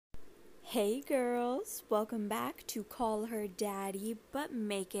Hey girls, welcome back to Call Her Daddy But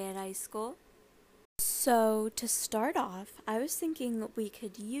Make It High School. So, to start off, I was thinking we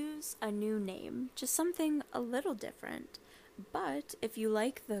could use a new name, just something a little different. But if you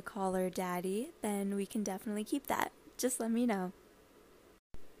like the Call Her Daddy, then we can definitely keep that. Just let me know.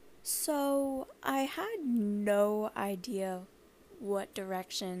 So, I had no idea what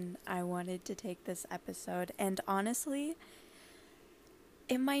direction I wanted to take this episode, and honestly,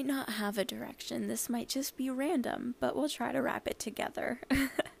 it might not have a direction. This might just be random, but we'll try to wrap it together.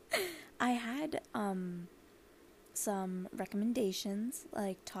 I had some recommendations,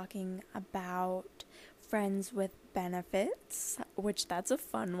 like talking about friends with benefits, which that's a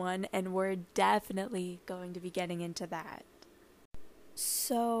fun one, and we're definitely going to be getting into that.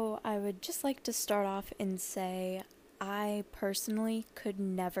 So, I would just like to start off and say I personally could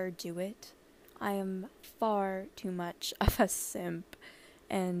never do it. I am far too much of a simp,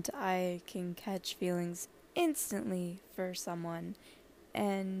 and I can catch feelings instantly for someone.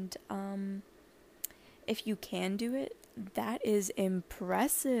 And if you can do it, that is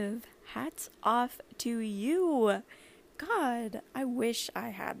impressive. Hats off to you. God, I wish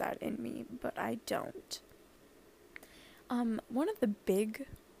I had that in me, but I don't. One of the big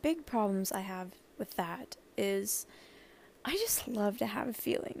problems I have with that is I just love to have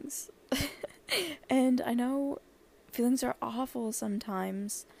feelings. And I know feelings are awful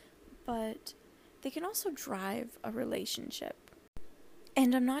sometimes, but they can also drive a relationship.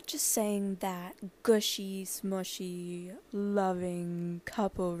 And I'm not just saying that gushy, smushy, loving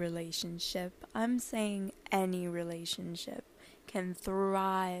couple relationship. I'm saying any relationship can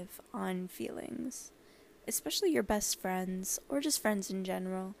thrive on feelings. Especially your best friends, or just friends in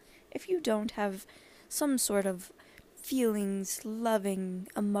general. If you don't have some sort of feelings, loving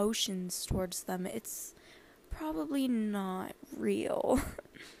emotions towards them, it's probably not real.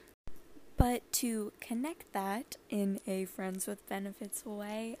 But to connect that in a friends with benefits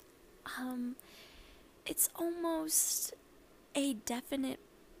way, it's almost a definite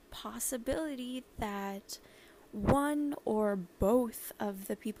possibility that one or both of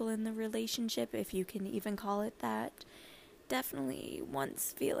the people in the relationship, if you can even call it that, definitely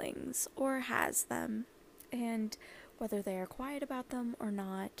wants feelings or has them. And whether they are quiet about them or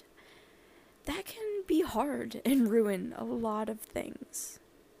not, that can be hard and ruin a lot of things.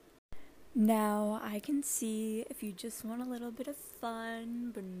 Now, I can see if you just want a little bit of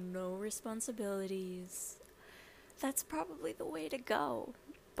fun but no responsibilities, that's probably the way to go.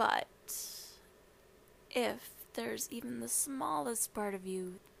 But if there's even the smallest part of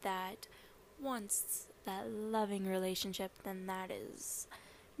you that wants that loving relationship, then that is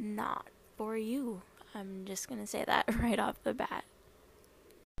not for you. I'm just gonna say that right off the bat.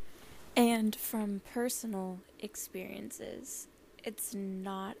 And from personal experiences, it's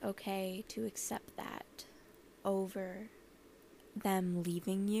not okay to accept that over them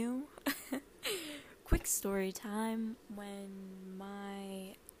leaving you. Quick story time: when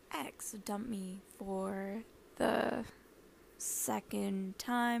my ex dumped me for the second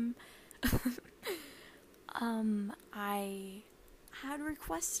time, I had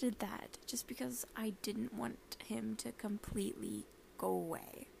requested that just because I didn't want him to completely go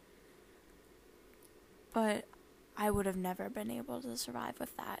away. But I would have never been able to survive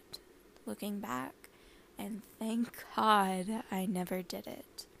with that, looking back, and thank God I never did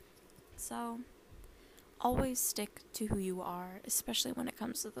it. So, always stick to who you are, especially when it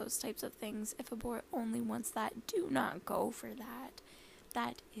comes to those types of things. If a boy only wants that, do not go for that.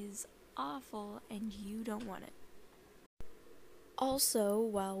 That is awful, and you don't want it. Also,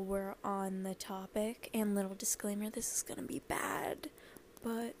 while we're on the topic, and little disclaimer, this is gonna be bad,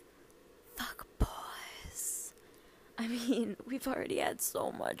 but fuck boys. I mean, we've already had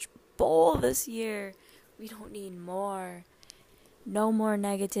so much bull this year. We don't need more. No more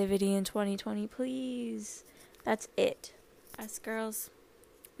negativity in 2020, please. That's it. Us girls,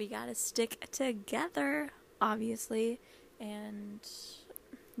 we gotta stick together, obviously. And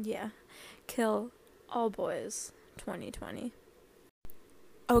yeah, kill all boys 2020.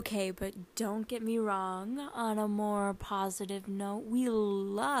 Okay, but don't get me wrong. On a more positive note, we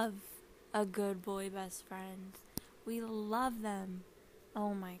love a good boy best friend. We love them.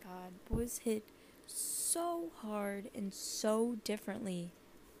 Oh my god, boys hit so hard and so differently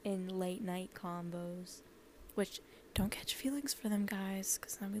in late night combos. Which, don't catch feelings for them, guys,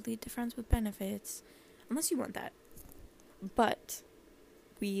 because then we lead to friends with benefits. Unless you want that. But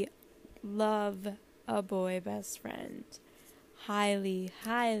we love a boy best friend. Highly,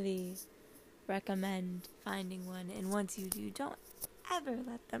 highly recommend finding one. And once you do, don't ever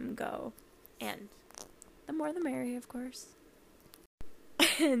let them go. And the more the merrier, of course.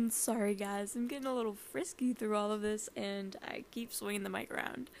 And sorry guys, I'm getting a little frisky through all of this and I keep swinging the mic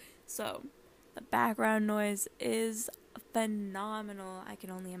around. So, the background noise is phenomenal, I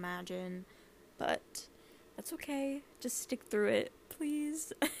can only imagine. But that's okay, just stick through it,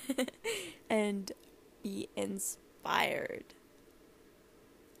 please. And be inspired.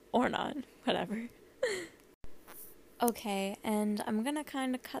 Or not, whatever. Okay, and I'm gonna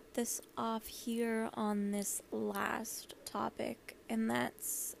kind of cut this off here on this last topic, and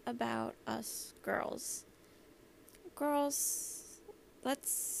that's about us girls. Girls,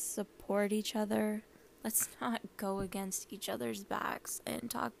 let's support each other. Let's not go against each other's backs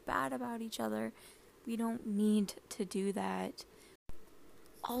and talk bad about each other. We don't need to do that.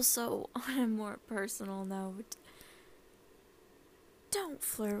 Also, on a more personal note, don't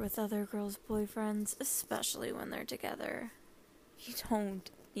flirt with other girls' boyfriends, especially when they're together. You don't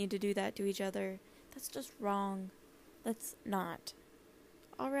need to do that to each other. That's just wrong. Let's not.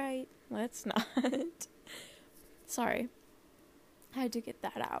 Alright, let's not. Sorry. I had to get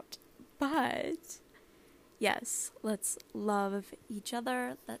that out. But, yes, let's love each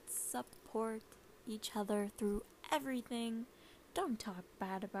other. Let's support each other through everything. Don't talk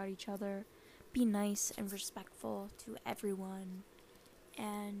bad about each other. Be nice and respectful to everyone.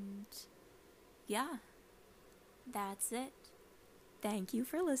 And yeah, that's it. Thank you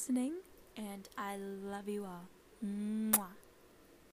for listening, and I love you all. Mwah.